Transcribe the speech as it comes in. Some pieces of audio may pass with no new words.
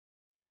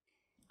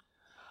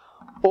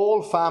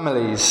All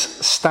families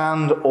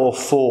stand or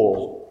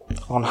fall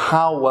on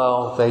how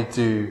well they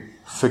do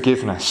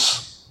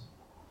forgiveness,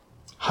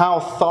 how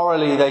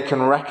thoroughly they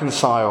can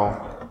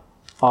reconcile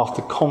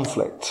after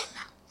conflict.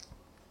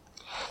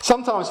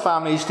 Sometimes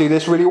families do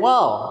this really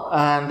well,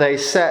 and they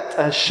set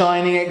a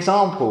shining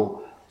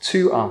example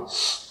to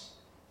us.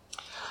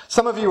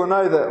 Some of you will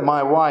know that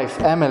my wife,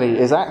 Emily,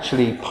 is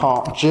actually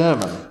part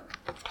German.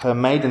 Her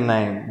maiden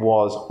name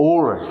was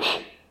Ulrich.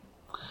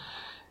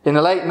 In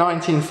the late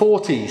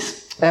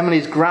 1940s,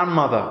 Emily's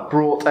grandmother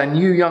brought a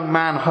new young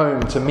man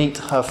home to meet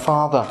her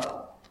father.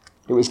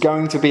 It was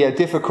going to be a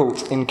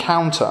difficult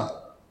encounter.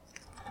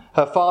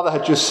 Her father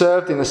had just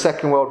served in the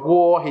Second World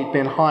War. He'd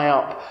been high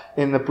up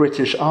in the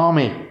British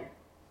Army.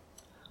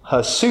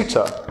 Her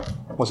suitor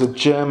was a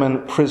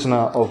German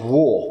prisoner of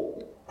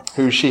war,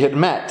 who she had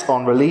met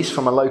on release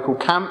from a local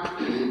camp,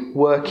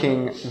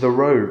 working the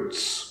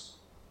roads.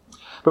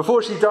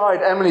 Before she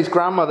died, Emily's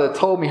grandmother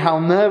told me how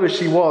nervous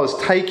she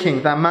was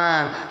taking the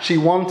man she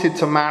wanted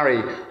to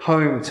marry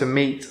home to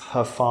meet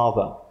her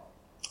father.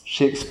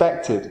 She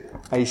expected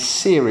a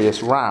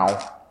serious row,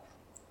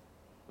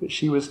 but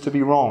she was to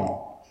be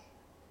wrong.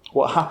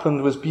 What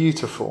happened was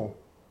beautiful.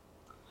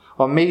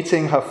 On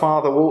meeting, her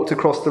father walked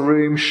across the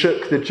room,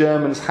 shook the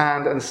German's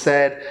hand and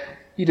said,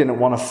 "You didn't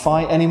want to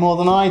fight any more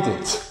than I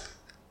did.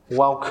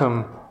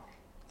 Welcome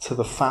to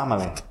the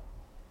family."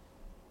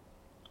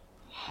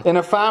 In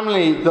a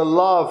family, the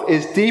love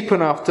is deep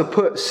enough to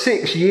put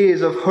 6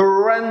 years of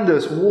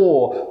horrendous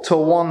war to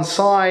one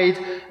side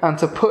and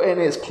to put in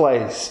its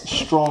place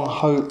strong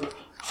hope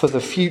for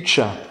the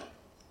future.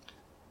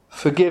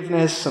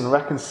 Forgiveness and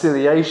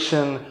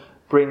reconciliation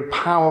bring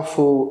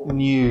powerful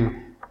new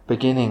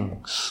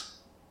beginnings.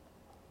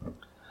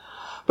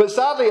 But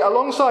sadly,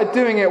 alongside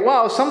doing it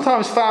well,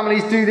 sometimes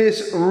families do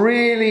this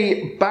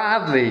really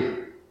badly.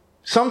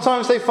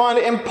 Sometimes they find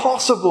it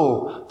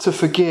impossible to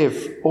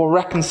forgive or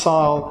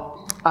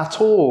reconcile at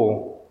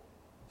all.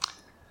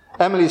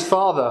 Emily's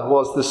father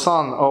was the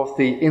son of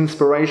the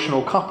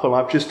inspirational couple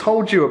I've just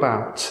told you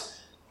about.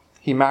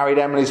 He married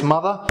Emily's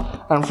mother,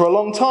 and for a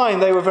long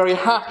time they were very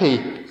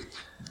happy.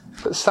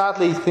 But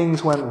sadly,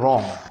 things went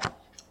wrong.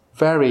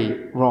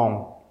 Very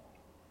wrong.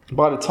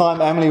 By the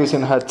time Emily was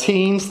in her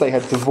teens, they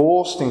had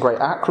divorced in great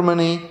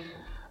acrimony.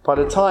 By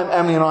the time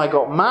Emily and I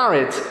got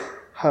married,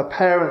 her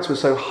parents were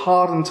so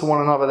hardened to one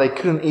another they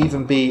couldn't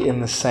even be in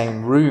the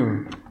same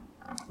room.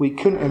 We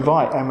couldn't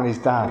invite Emily's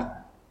dad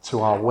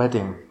to our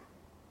wedding.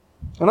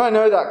 And I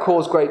know that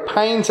caused great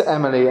pain to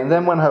Emily, and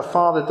then when her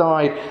father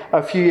died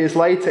a few years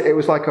later, it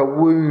was like a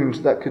wound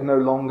that could no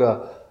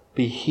longer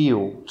be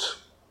healed.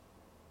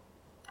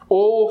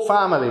 All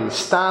families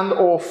stand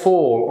or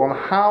fall on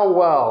how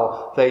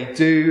well they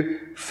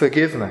do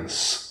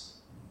forgiveness,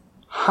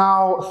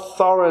 how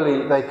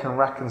thoroughly they can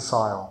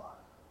reconcile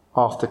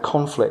after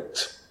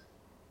conflict.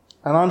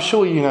 And I'm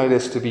sure you know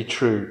this to be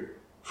true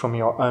from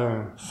your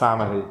own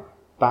family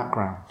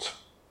background.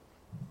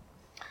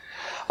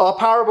 Our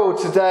parable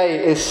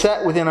today is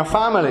set within a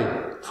family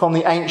from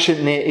the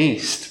ancient Near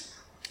East.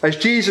 As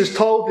Jesus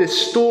told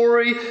this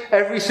story,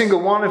 every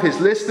single one of his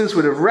listeners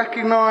would have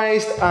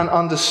recognized and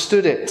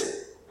understood it.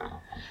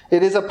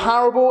 It is a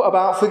parable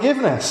about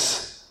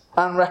forgiveness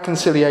and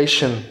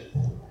reconciliation,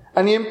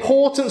 and the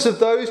importance of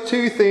those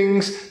two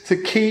things to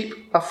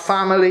keep a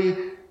family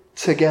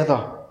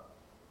together.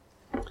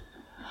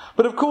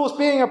 But of course,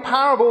 being a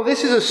parable,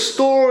 this is a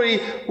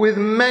story with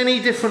many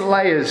different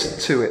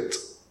layers to it.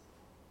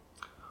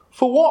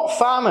 For what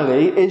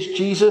family is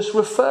Jesus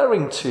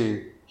referring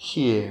to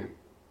here?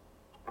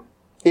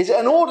 Is it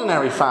an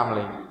ordinary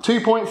family?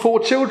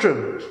 2.4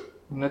 children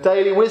and the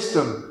daily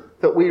wisdom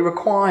that we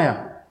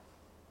require?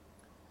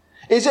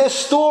 Is it a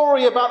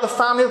story about the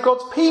family of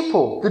God's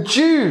people, the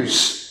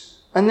Jews,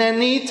 and their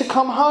need to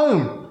come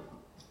home?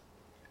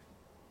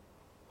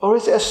 Or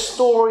is it a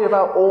story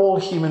about all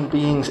human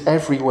beings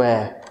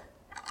everywhere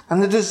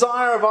and the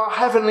desire of our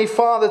Heavenly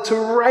Father to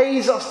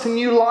raise us to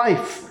new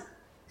life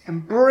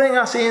and bring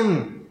us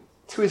in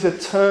to his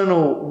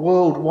eternal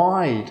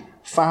worldwide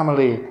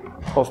family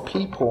of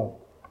people?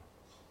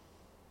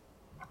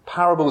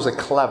 Parables are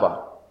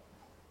clever.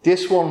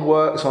 This one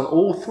works on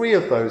all three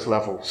of those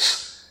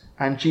levels,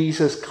 and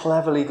Jesus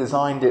cleverly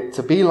designed it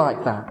to be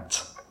like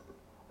that.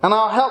 And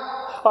I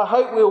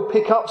hope we'll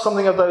pick up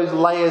something of those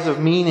layers of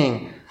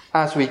meaning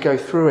as we go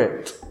through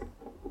it.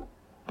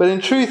 But in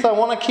truth, I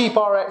want to keep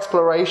our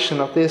exploration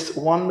of this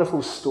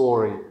wonderful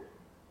story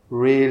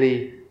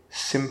really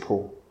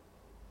simple.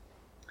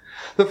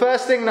 The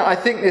first thing that I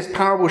think this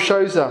parable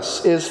shows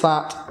us is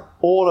that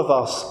all of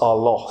us are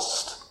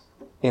lost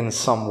in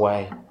some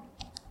way.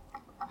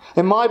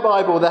 In my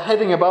Bible, the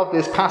heading above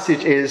this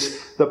passage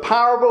is the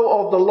parable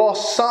of the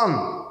lost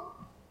son.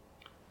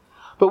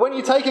 But when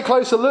you take a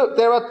closer look,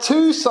 there are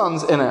two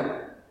sons in it,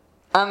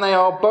 and they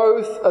are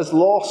both as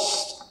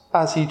lost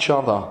as each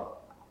other.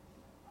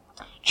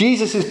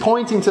 Jesus is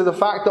pointing to the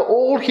fact that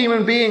all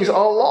human beings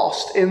are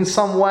lost in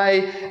some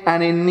way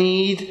and in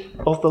need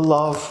of the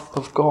love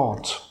of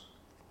God.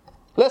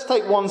 Let's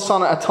take one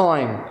son at a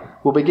time.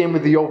 We'll begin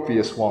with the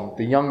obvious one,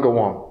 the younger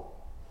one.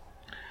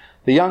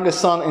 The younger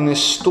son in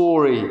this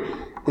story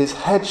is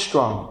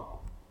headstrong,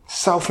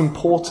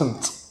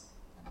 self-important.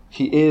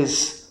 He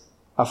is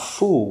a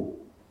fool.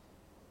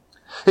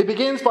 He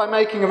begins by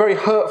making a very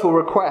hurtful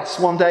request.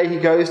 One day he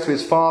goes to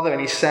his father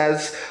and he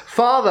says,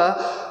 "Father,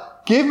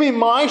 give me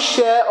my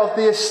share of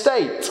the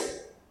estate."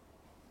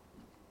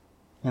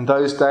 In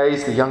those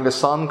days, the younger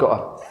son got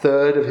a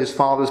third of his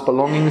father's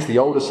belongings. The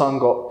older son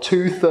got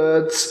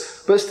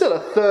 2/3, but still a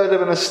third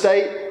of an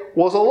estate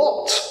was a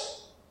lot.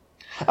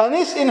 And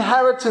this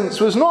inheritance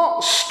was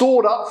not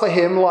stored up for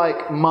him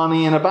like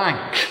money in a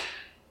bank.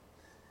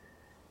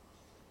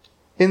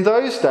 In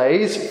those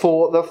days,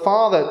 for the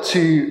father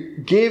to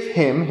give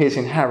him his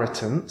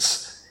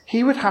inheritance,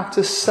 he would have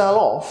to sell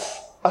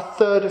off a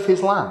third of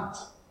his land.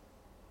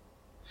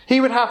 He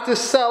would have to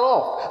sell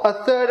off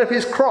a third of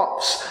his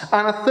crops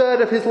and a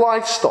third of his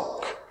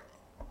livestock.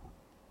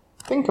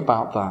 Think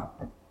about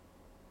that.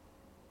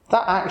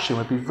 That action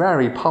would be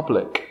very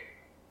public.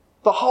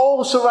 The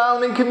whole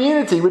surrounding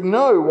community would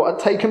know what had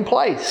taken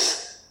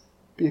place.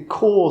 It would be a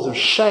cause of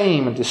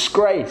shame and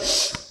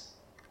disgrace.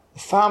 The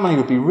family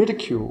would be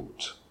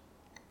ridiculed.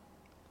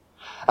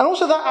 And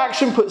also that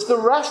action puts the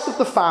rest of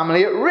the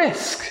family at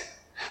risk.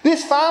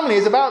 This family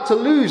is about to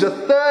lose a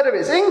third of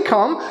its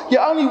income,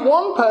 yet only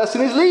one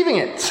person is leaving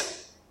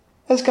it.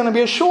 There's going to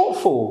be a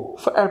shortfall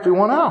for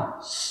everyone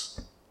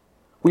else.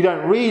 We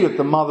don't read of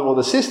the mother or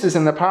the sisters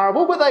in the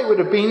parable, but they would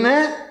have been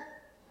there.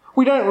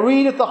 We don't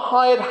read of the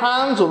hired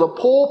hands or the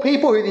poor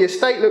people who the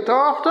estate looked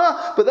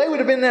after, but they would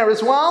have been there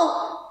as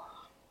well.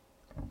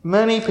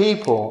 Many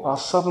people are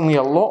suddenly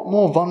a lot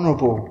more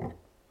vulnerable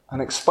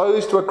and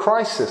exposed to a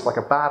crisis like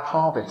a bad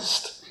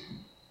harvest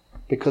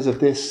because of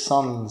this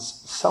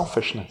son's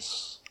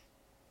selfishness.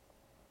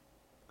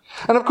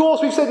 And of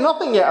course, we've said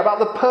nothing yet about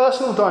the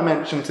personal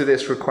dimension to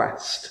this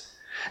request.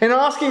 In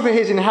asking for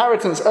his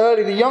inheritance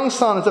early, the young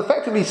son has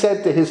effectively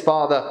said to his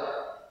father,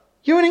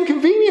 "You're an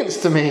inconvenience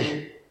to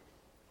me.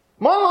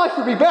 My life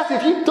would be better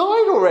if you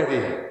died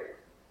already."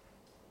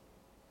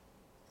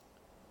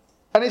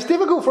 And it's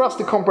difficult for us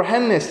to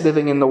comprehend this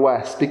living in the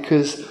West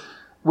because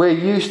we're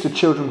used to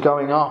children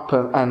going up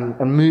and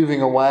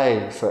moving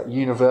away for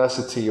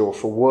university or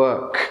for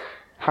work.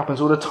 It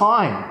happens all the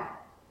time.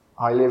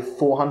 I live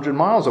 400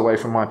 miles away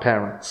from my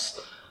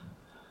parents.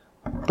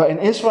 But in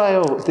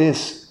Israel,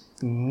 this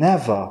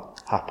never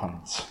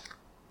happens.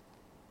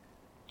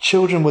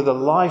 Children were the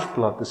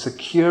lifeblood, the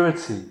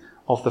security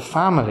of the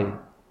family.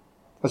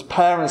 As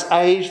parents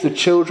age, the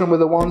children were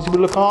the ones who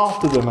would look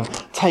after them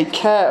and take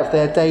care of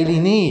their daily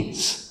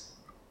needs.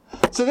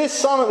 So this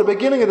son at the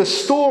beginning of the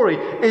story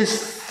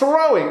is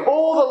throwing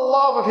all the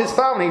love of his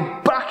family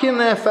back in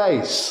their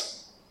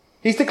face.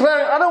 He's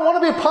declaring, "I don't want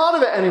to be a part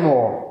of it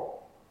anymore."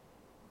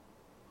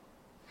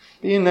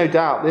 Being no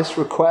doubt, this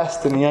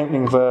request in the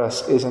opening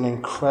verse is an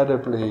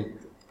incredibly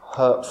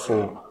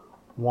hurtful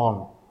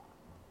one.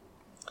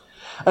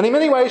 And in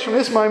many ways, from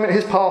this moment,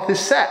 his path is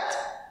set.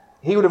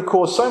 He would have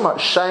caused so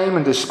much shame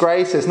and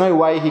disgrace, there's no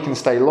way he can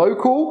stay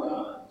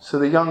local, so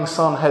the young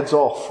son heads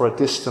off for a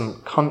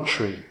distant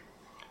country.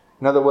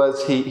 In other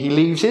words, he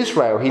leaves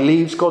Israel, he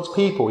leaves God's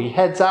people, he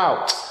heads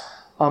out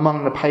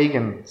among the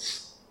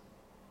pagans.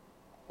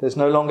 There's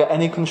no longer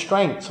any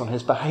constraints on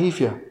his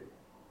behaviour.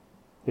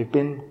 They've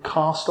been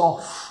cast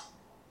off.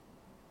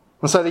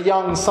 And so the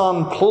young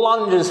son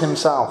plunges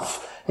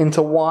himself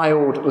into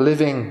wild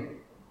living.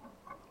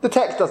 The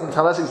text doesn't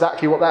tell us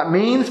exactly what that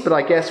means, but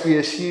I guess we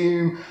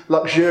assume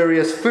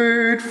luxurious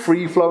food,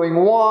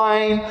 free-flowing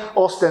wine,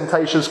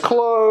 ostentatious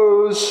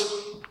clothes.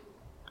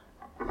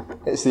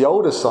 It's the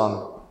older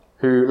son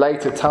who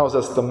later tells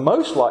us the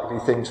most likely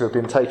thing to have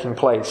been taking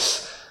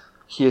place.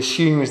 He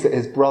assumes that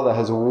his brother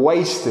has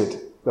wasted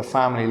the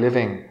family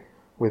living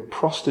with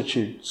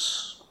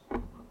prostitutes.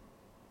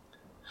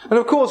 And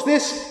of course,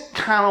 this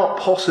cannot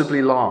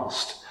possibly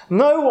last.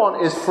 No one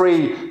is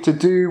free to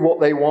do what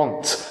they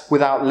want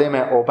without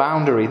limit or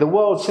boundary. The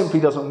world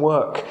simply doesn't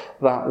work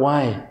that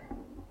way.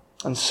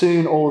 And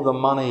soon all the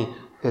money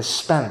is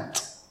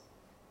spent.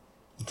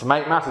 And to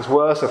make matters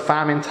worse, a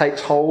famine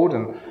takes hold,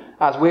 and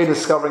as we're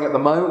discovering at the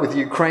moment with the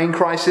Ukraine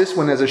crisis,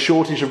 when there's a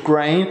shortage of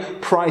grain,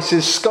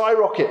 prices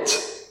skyrocket.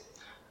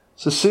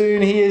 So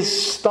soon he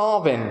is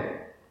starving.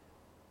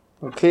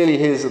 Well, clearly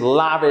his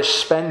lavish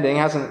spending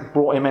hasn't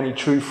brought him any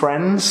true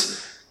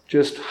friends,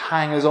 just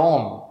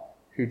hangers-on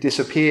who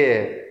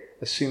disappear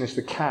as soon as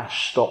the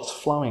cash stops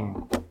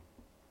flowing.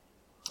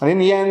 And in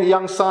the end, the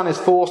young son is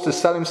forced to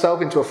sell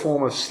himself into a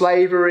form of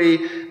slavery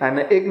and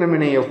the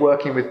ignominy of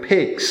working with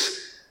pigs.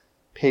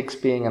 Pigs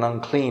being an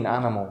unclean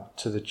animal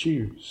to the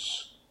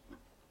Jews.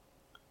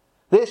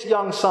 This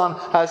young son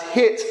has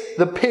hit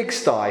the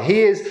pigsty.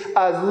 He is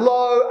as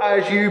low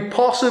as you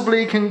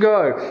possibly can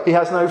go. He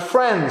has no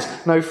friends,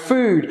 no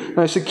food,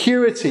 no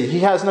security.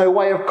 He has no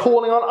way of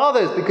calling on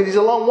others because he's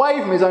a long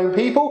way from his own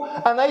people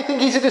and they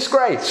think he's a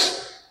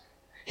disgrace.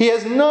 He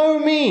has no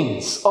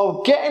means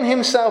of getting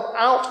himself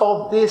out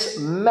of this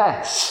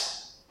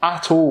mess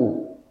at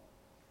all.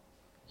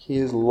 He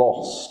is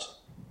lost.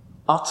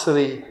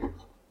 Utterly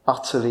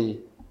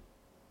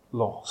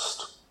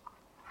lost.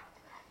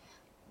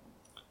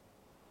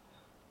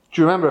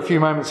 Do you remember a few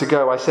moments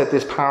ago I said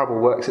this parable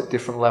works at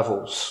different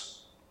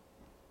levels?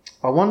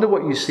 I wonder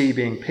what you see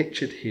being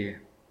pictured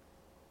here.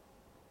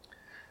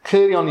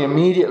 Clearly on the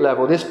immediate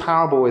level, this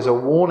parable is a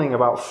warning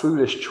about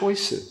foolish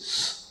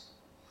choices.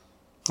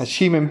 As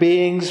human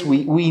beings,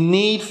 we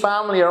need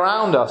family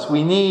around us.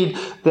 We need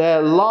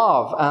their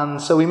love,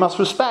 and so we must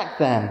respect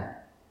them.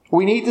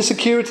 We need the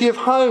security of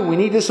home. We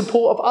need the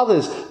support of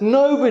others.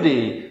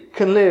 Nobody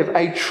can live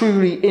a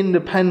truly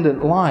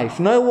independent life.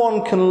 No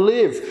one can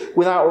live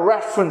without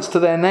reference to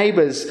their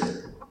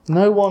neighbours.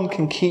 No one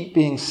can keep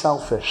being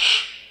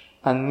selfish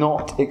and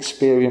not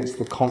experience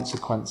the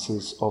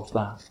consequences of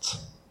that.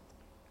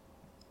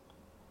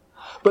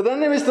 But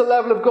then there is the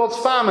level of God's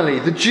family,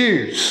 the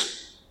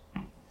Jews.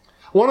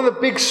 One of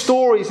the big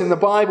stories in the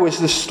Bible is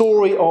the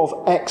story of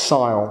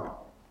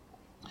exile.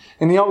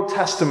 In the Old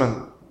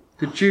Testament,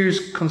 the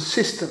Jews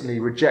consistently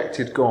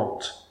rejected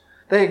God.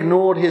 They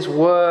ignored his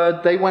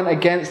word. They went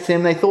against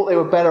him. They thought they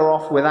were better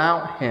off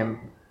without him.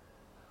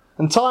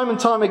 And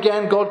time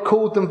again, God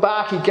called them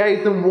back. He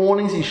gave them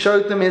warnings. He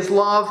showed them his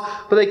love.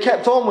 But they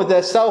kept on with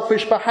their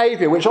selfish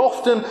behaviour, which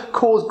often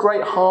caused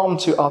great harm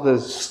to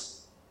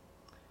others.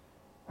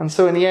 And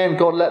so in the end,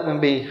 God let them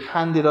be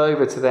handed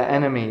over to their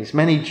enemies.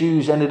 Many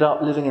Jews ended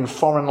up living in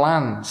foreign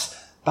lands,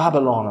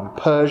 Babylon and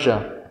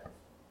Persia.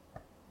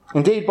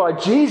 Indeed, by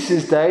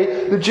Jesus'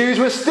 day, the Jews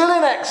were still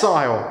in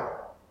exile.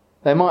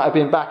 They might have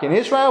been back in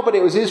Israel, but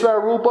it was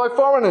Israel ruled by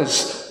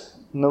foreigners.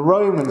 And the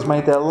Romans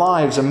made their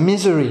lives a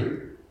misery.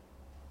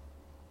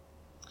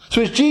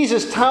 So as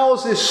Jesus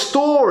tells this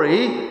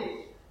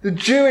story, the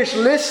Jewish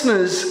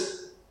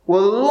listeners were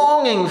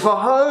longing for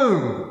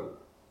home.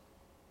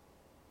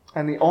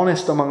 And the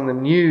honest among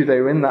them knew they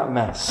were in that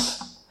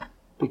mess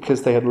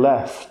because they had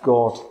left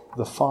God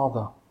the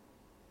Father.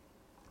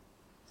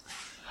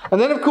 And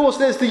then, of course,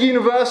 there's the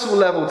universal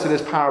level to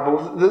this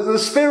parable, the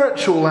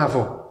spiritual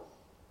level.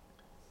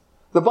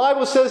 The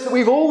Bible says that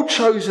we've all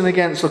chosen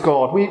against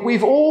God.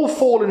 We've all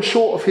fallen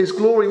short of his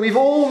glory. We've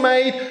all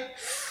made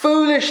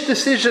foolish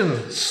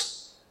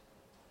decisions.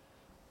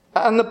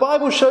 And the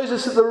Bible shows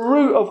us that the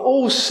root of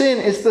all sin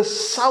is the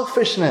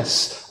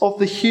selfishness of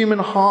the human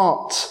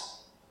heart.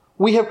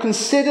 We have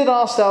considered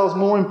ourselves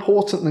more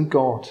important than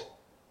God,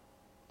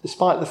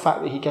 despite the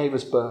fact that he gave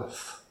us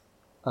birth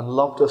and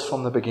loved us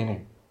from the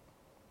beginning.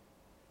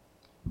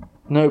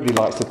 Nobody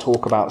likes to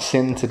talk about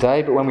sin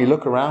today, but when we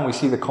look around, we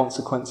see the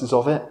consequences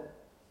of it.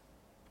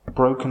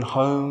 Broken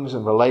homes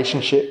and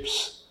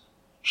relationships,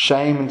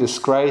 shame and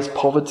disgrace,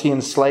 poverty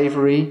and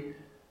slavery,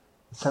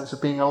 the sense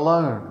of being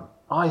alone,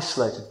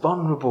 isolated,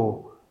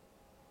 vulnerable,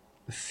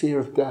 the fear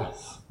of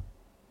death.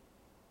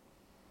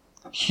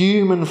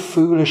 Human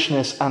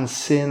foolishness and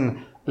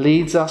sin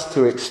leads us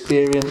to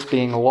experience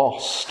being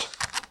lost.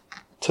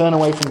 Turn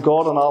away from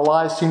God and our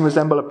lives soon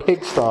resemble a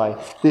pigsty.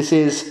 This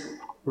is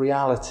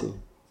reality.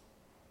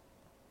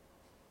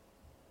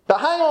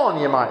 But hang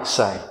on, you might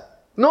say.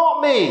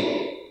 Not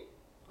me.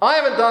 I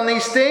haven't done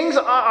these things.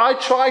 I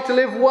try to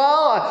live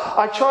well.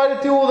 I try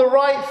to do all the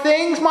right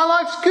things. My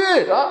life's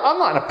good. I'm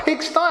not in a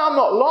pigsty. I'm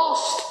not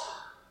lost.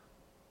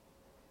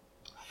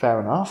 Fair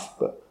enough,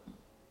 but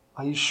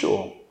are you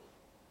sure?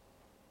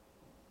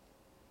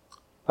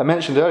 I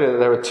mentioned earlier that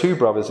there are two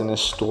brothers in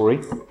this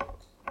story,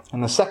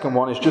 and the second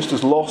one is just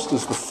as lost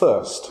as the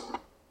first.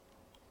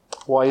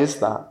 Why is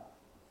that?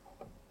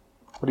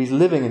 But he's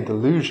living in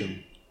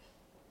delusion.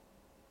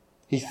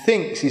 He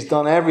thinks he's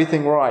done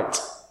everything right.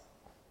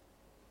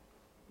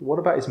 What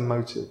about his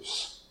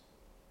motives?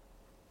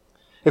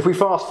 If we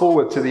fast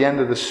forward to the end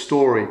of the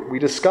story, we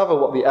discover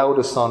what the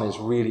elder son is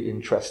really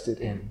interested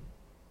in.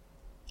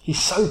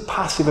 He's so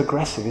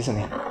passive-aggressive, isn't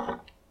he?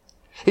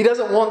 He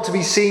doesn't want to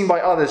be seen by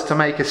others to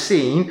make a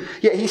scene,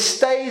 yet he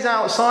stays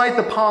outside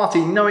the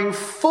party knowing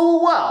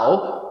full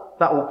well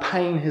that will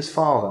pain his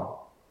father.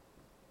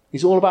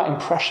 He's all about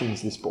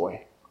impressions, this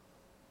boy.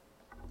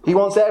 He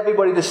wants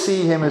everybody to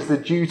see him as the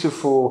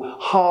dutiful,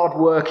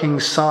 hard-working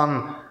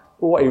son.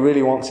 But what he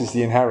really wants is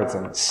the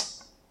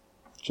inheritance,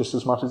 just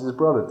as much as his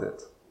brother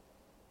did.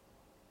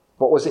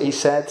 What was it he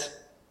said?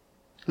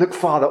 Look,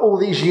 Father, all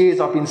these years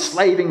I've been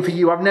slaving for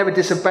you. I've never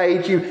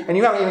disobeyed you, and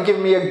you haven't even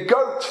given me a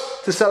goat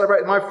to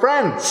celebrate with my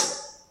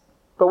friends.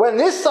 But when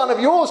this son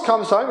of yours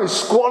comes home who's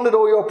squandered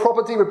all your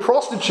property with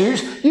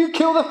prostitutes, you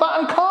kill the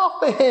fattened calf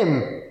for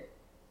him.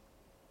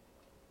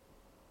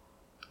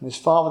 And his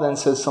father then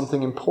says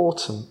something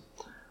important.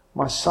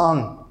 My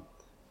son,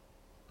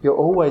 you're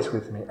always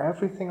with me.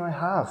 Everything I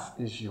have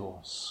is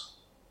yours.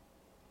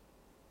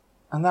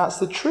 And that's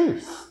the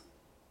truth.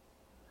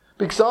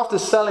 Because after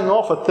selling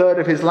off a third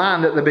of his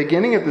land at the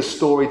beginning of the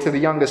story to the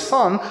younger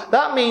son,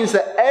 that means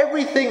that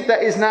everything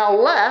that is now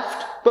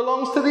left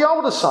belongs to the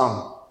older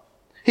son.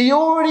 He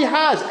already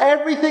has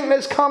everything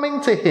that's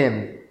coming to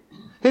him.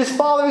 His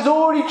father is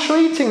already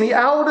treating the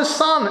elder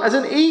son as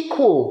an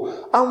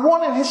equal and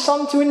wanting his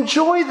son to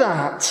enjoy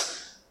that.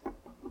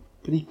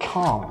 But he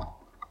can't,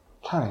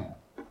 can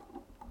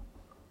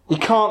he?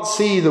 He can't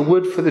see the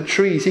wood for the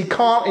trees. He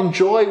can't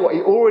enjoy what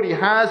he already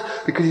has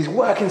because he's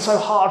working so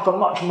hard for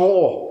much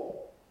more.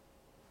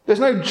 There's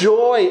no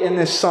joy in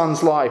this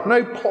son's life,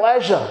 no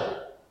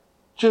pleasure,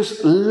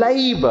 just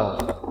labour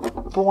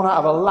born out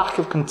of a lack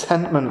of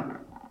contentment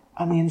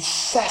and the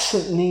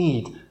incessant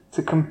need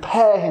to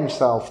compare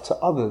himself to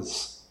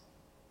others.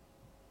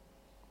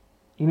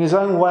 In his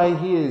own way,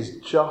 he is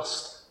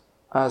just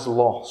as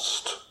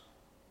lost.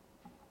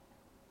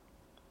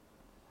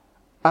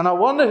 And I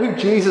wonder who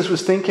Jesus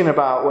was thinking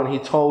about when he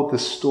told the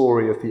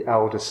story of the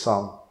eldest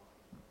son.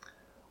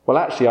 Well,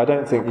 actually, I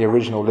don't think the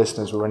original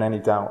listeners were in any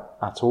doubt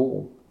at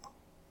all.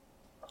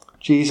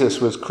 Jesus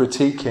was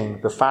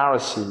critiquing the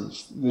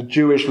Pharisees, the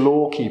Jewish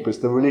law keepers,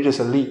 the religious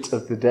elite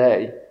of the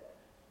day.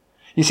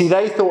 You see,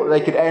 they thought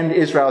they could end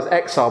Israel's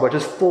exile by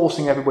just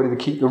forcing everybody to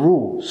keep the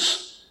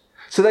rules.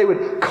 So they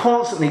would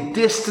constantly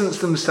distance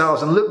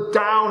themselves and look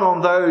down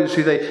on those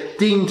who they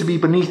deemed to be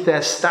beneath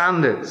their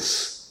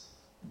standards.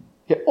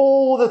 Yet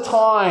all the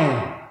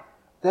time,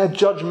 their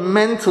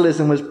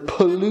judgmentalism was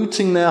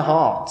polluting their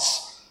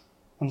hearts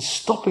and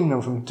stopping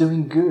them from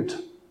doing good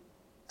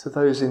to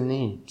those in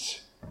need.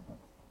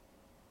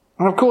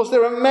 And of course,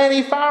 there are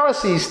many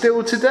Pharisees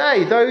still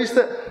today, those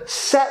that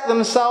set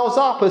themselves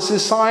up as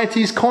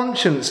society's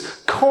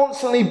conscience,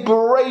 constantly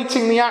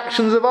berating the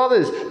actions of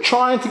others,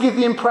 trying to give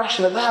the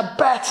impression that they're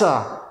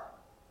better.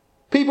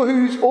 People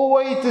who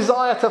always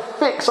desire to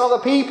fix other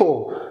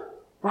people,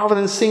 rather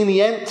than seeing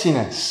the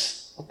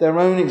emptiness of their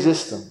own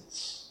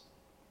existence.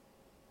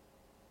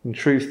 In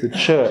truth, the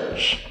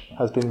church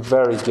has been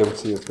very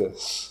guilty of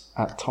this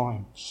at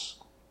times.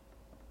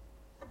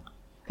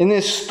 In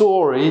this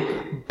story,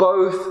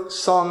 both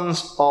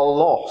sons are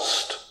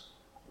lost.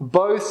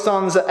 Both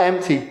sons are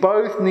empty.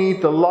 Both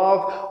need the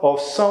love of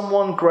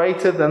someone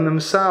greater than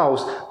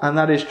themselves. And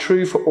that is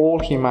true for all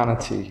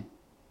humanity.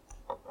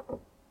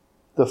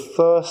 The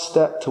first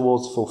step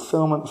towards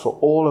fulfillment for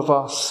all of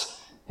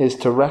us is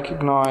to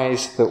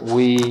recognize that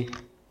we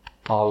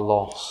are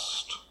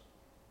lost.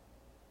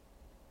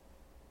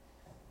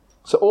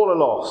 So all are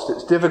lost.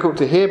 It's difficult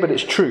to hear, but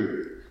it's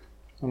true.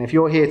 And if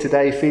you're here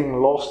today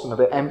feeling lost and a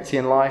bit empty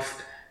in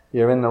life,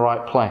 you're in the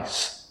right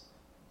place.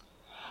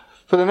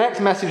 For the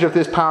next message of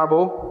this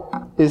parable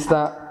is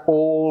that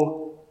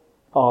all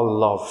are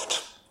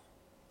loved.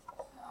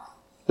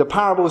 The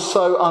parable is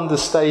so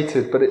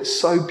understated, but it's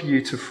so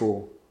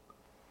beautiful.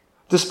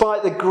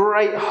 Despite the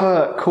great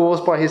hurt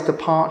caused by his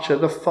departure,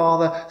 the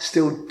Father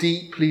still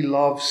deeply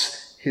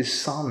loves his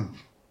Son.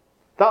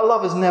 That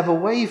love has never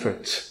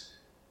wavered.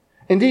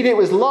 Indeed, it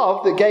was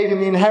love that gave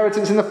him the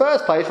inheritance in the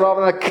first place, rather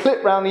than a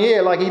clip round the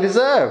ear like he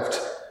deserved.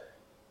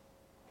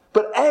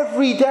 But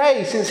every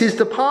day since his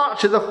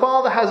departure, the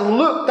Father has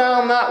looked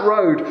down that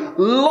road,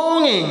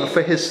 longing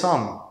for his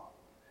Son,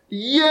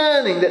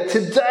 yearning that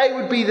today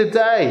would be the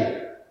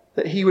day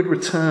that he would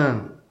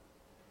return.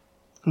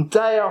 And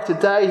day after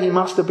day, he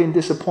must have been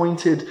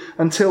disappointed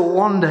until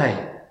one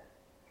day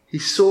he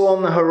saw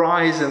on the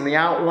horizon the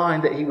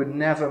outline that he would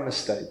never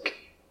mistake.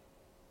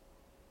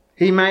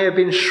 He may have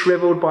been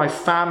shriveled by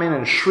famine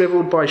and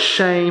shriveled by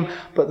shame,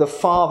 but the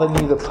Father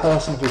knew the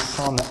person of his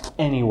Son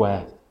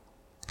anywhere.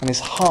 And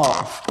his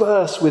heart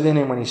burst within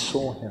him when he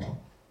saw him.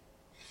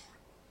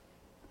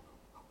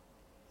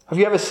 Have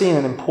you ever seen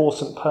an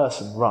important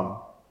person run?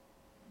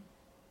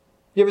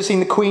 You ever seen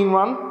the Queen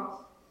run?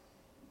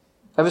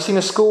 Ever seen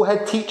a school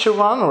head teacher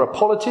run or a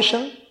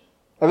politician?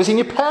 Ever seen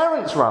your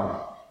parents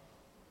run?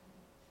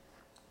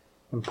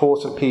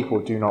 Important people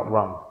do not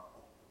run.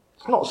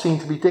 It's not seen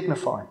to be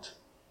dignified.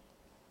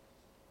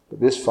 But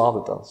this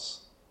Father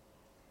does.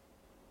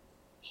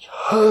 He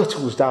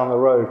hurtles down the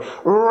road,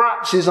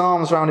 wraps his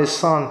arms around his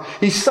Son.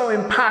 He's so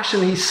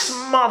impassioned, he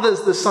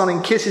smothers the Son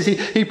in kisses.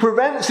 He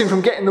prevents him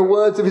from getting the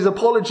words of his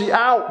apology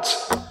out.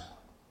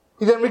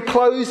 He then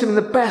reclothes him in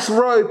the best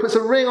robe, puts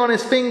a ring on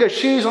his finger,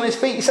 shoes on his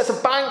feet. He sets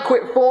a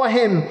banquet for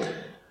him.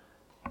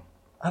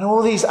 And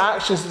all these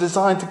actions are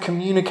designed to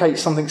communicate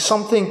something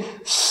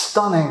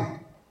stunning.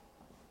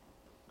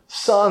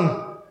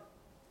 Son,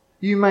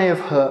 you may have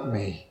hurt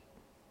me.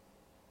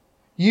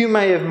 You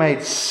may have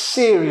made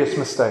serious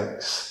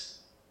mistakes,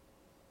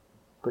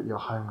 but you're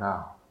home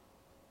now.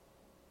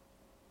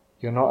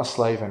 You're not a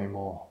slave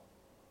anymore.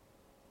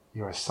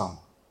 You're a son.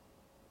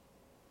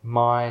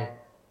 My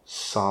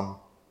son.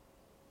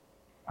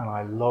 And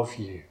I love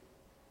you.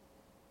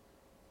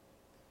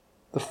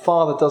 The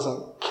Father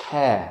doesn't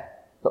care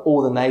that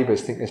all the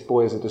neighbours think this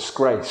boy is a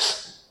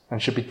disgrace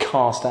and should be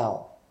cast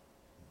out.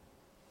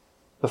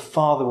 The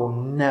Father will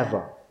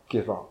never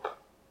give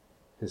up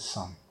his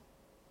Son.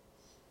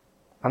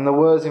 And the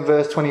words in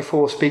verse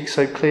 24 speak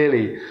so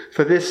clearly.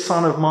 For this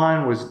son of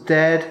mine was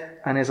dead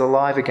and is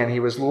alive again. He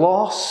was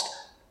lost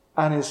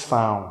and is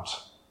found.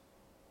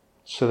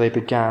 So they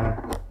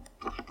began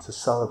to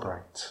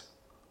celebrate.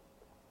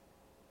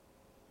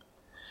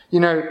 You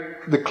know,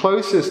 the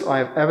closest I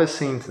have ever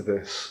seen to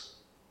this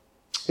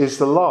is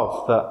the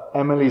love that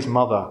Emily's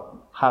mother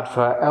had for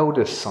her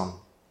eldest son,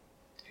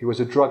 who was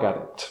a drug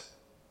addict.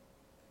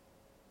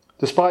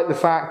 Despite the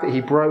fact that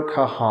he broke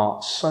her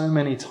heart so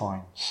many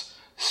times,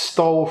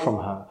 stole from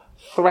her,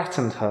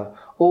 threatened her,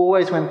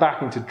 always went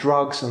back into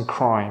drugs and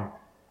crime.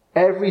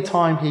 Every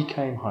time he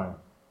came home,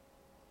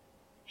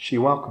 she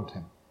welcomed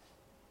him,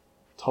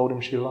 told him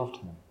she loved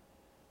him.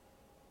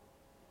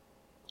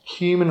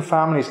 Human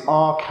families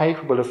are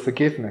capable of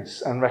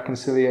forgiveness and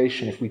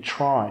reconciliation if we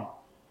try.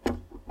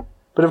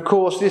 But of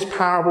course, this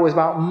parable is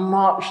about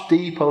much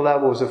deeper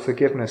levels of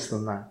forgiveness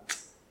than that.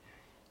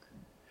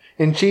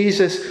 In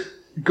Jesus,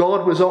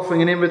 God was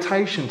offering an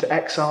invitation to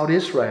exiled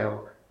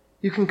Israel.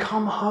 You can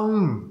come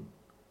home.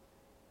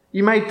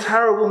 You made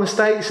terrible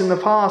mistakes in the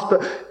past,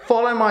 but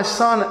follow my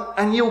son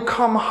and you'll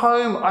come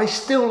home. I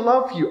still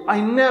love you. I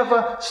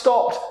never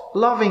stopped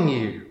loving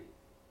you.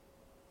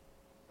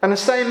 And the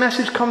same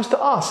message comes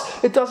to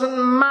us. It doesn't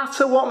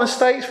matter what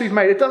mistakes we've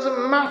made. It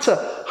doesn't matter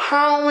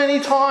how many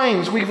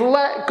times we've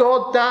let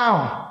God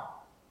down.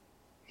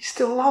 He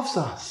still loves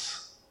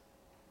us.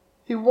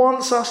 He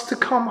wants us to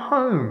come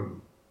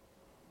home.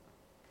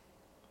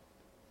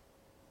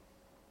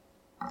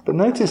 But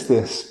notice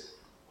this.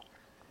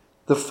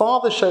 The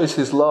father shows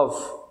his love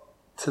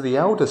to the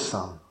eldest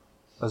son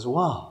as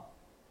well.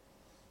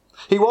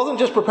 He wasn't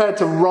just prepared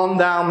to run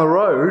down the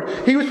road.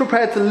 He was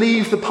prepared to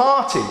leave the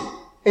party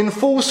in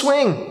full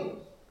swing.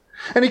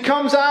 And he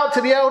comes out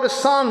to the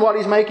eldest son while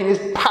he's making his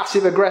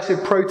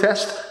passive-aggressive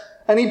protest,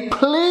 and he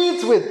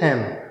pleads with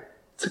him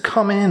to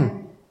come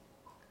in.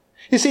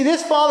 You see,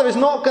 this father is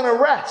not going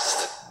to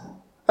rest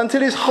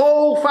until his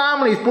whole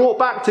family is brought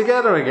back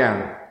together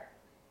again.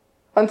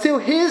 Until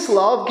his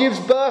love gives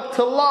birth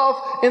to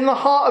love in the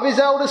heart of his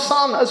eldest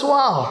son as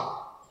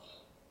well.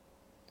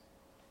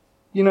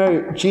 You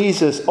know,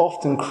 Jesus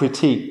often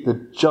critiqued the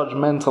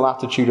judgmental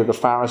attitude of the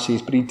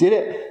Pharisees, but he did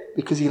it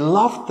because he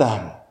loved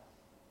them.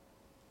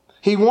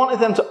 He wanted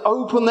them to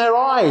open their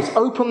eyes,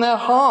 open their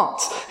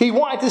hearts. He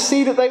wanted to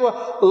see that they were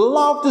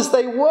loved as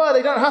they were.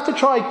 They don't have to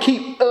try and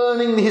keep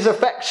earning his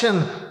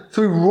affection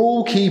through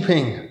rule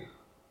keeping.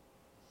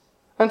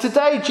 And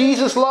today,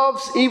 Jesus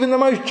loves even the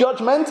most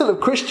judgmental of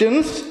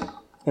Christians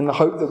in the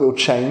hope that we'll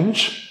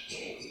change,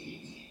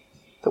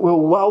 that we'll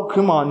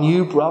welcome our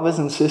new brothers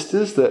and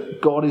sisters that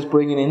God is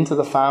bringing into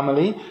the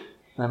family,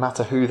 no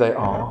matter who they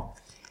are.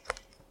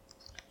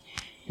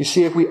 You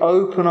see, if we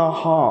open our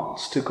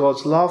hearts to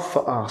God's love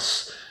for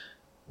us,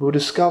 we'll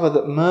discover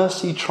that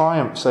mercy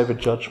triumphs over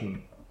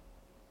judgment.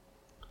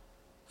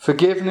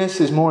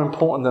 Forgiveness is more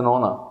important than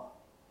honour.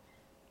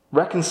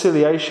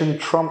 Reconciliation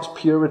trumps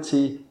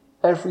purity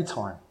every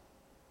time.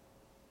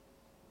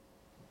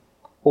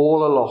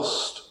 All are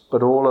lost,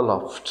 but all are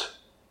loved.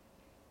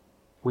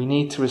 We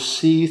need to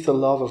receive the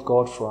love of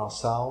God for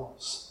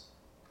ourselves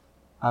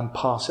and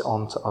pass it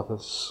on to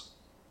others.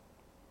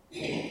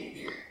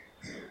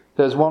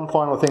 There's one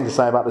final thing to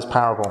say about this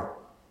parable.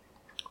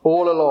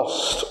 All are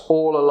lost,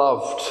 all are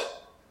loved,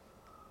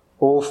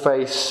 all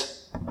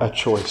face a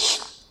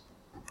choice.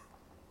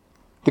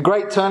 The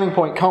great turning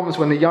point comes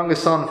when the younger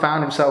son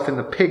found himself in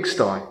the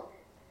pigsty.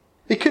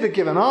 He could have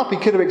given up, he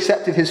could have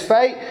accepted his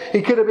fate,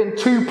 he could have been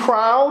too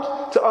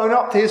proud to own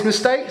up to his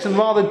mistakes and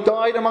rather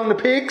died among the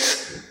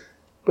pigs,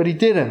 but he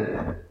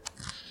didn't.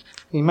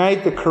 He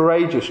made the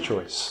courageous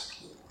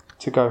choice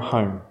to go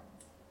home.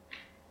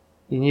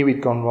 He knew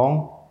he'd gone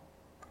wrong.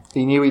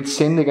 He knew he'd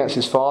sinned against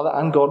his father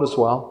and God as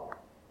well.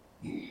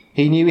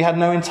 He knew he had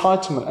no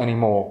entitlement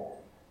anymore.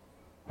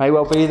 May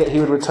well be that he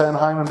would return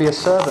home and be a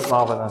servant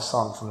rather than a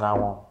son from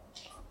now on.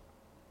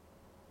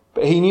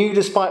 But he knew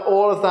despite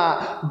all of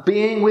that,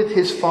 being with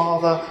his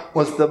father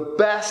was the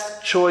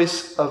best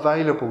choice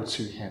available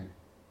to him.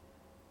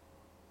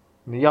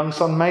 And the young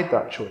son made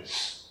that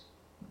choice,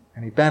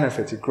 and he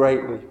benefited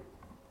greatly.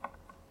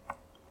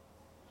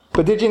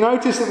 But did you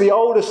notice that the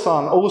older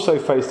son also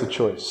faced a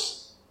choice?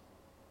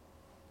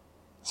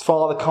 His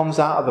father comes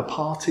out of the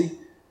party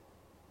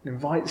and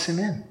invites him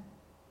in,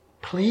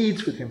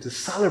 pleads with him to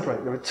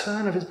celebrate the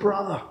return of his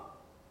brother.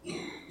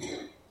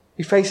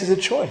 He faces a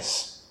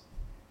choice.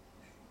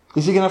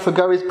 Is he going to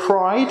forgo his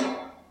pride,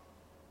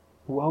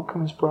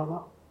 welcome his brother?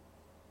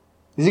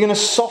 Is he going to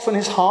soften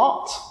his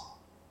heart,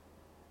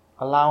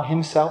 allow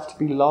himself to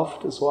be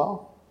loved as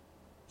well?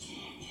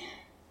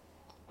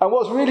 And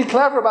what's really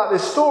clever about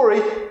this story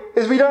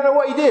is we don't know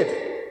what he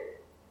did.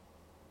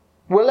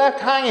 We're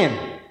left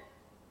hanging.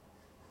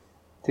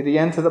 Did he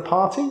enter the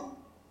party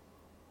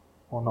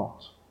or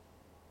not?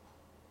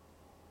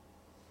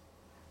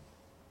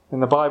 In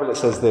the Bible it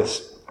says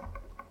this: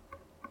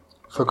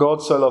 "For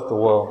God so loved the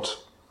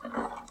world,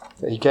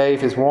 that he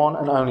gave his one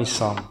and only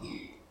Son,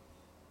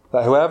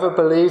 that whoever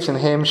believes in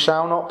him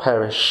shall not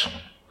perish,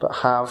 but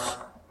have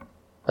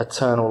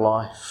eternal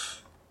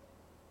life."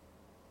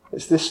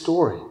 It's this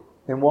story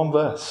in one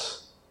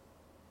verse.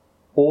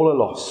 All are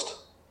lost.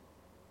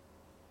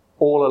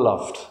 All are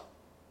loved.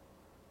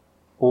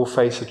 All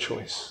face a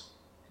choice.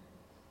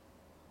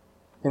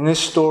 In this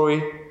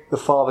story, the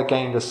father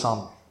gained a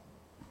son.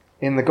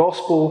 In the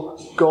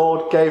gospel,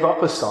 God gave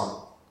up a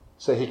son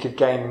so he could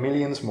gain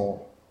millions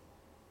more.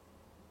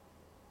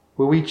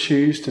 Will we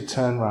choose to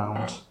turn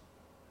round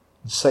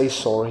and say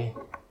sorry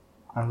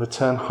and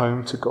return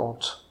home to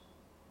God?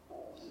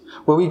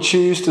 Will we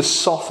choose to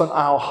soften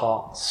our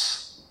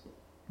hearts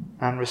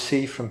and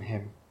receive from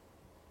him?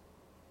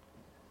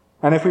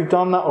 And if we've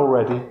done that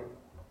already,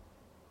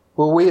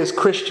 Will we as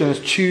Christians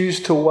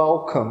choose to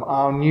welcome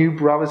our new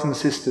brothers and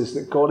sisters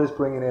that God is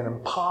bringing in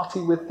and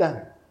party with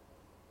them?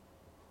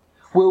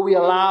 Will we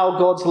allow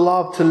God's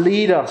love to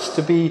lead us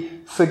to be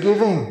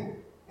forgiving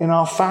in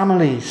our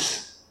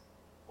families,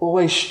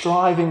 always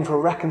striving for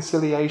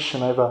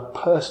reconciliation over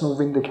personal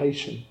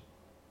vindication?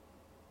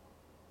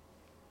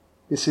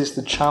 This is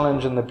the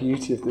challenge and the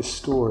beauty of this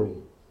story.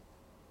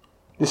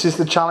 This is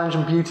the challenge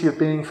and beauty of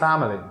being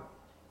family.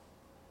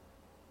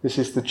 This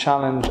is the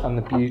challenge and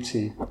the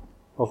beauty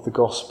of the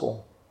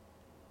gospel.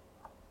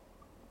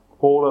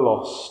 All are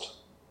lost.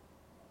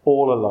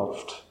 All are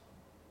loved.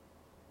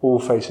 All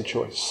face a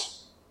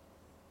choice.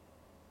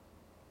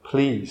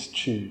 Please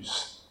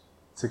choose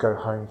to go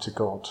home to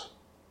God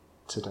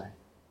today.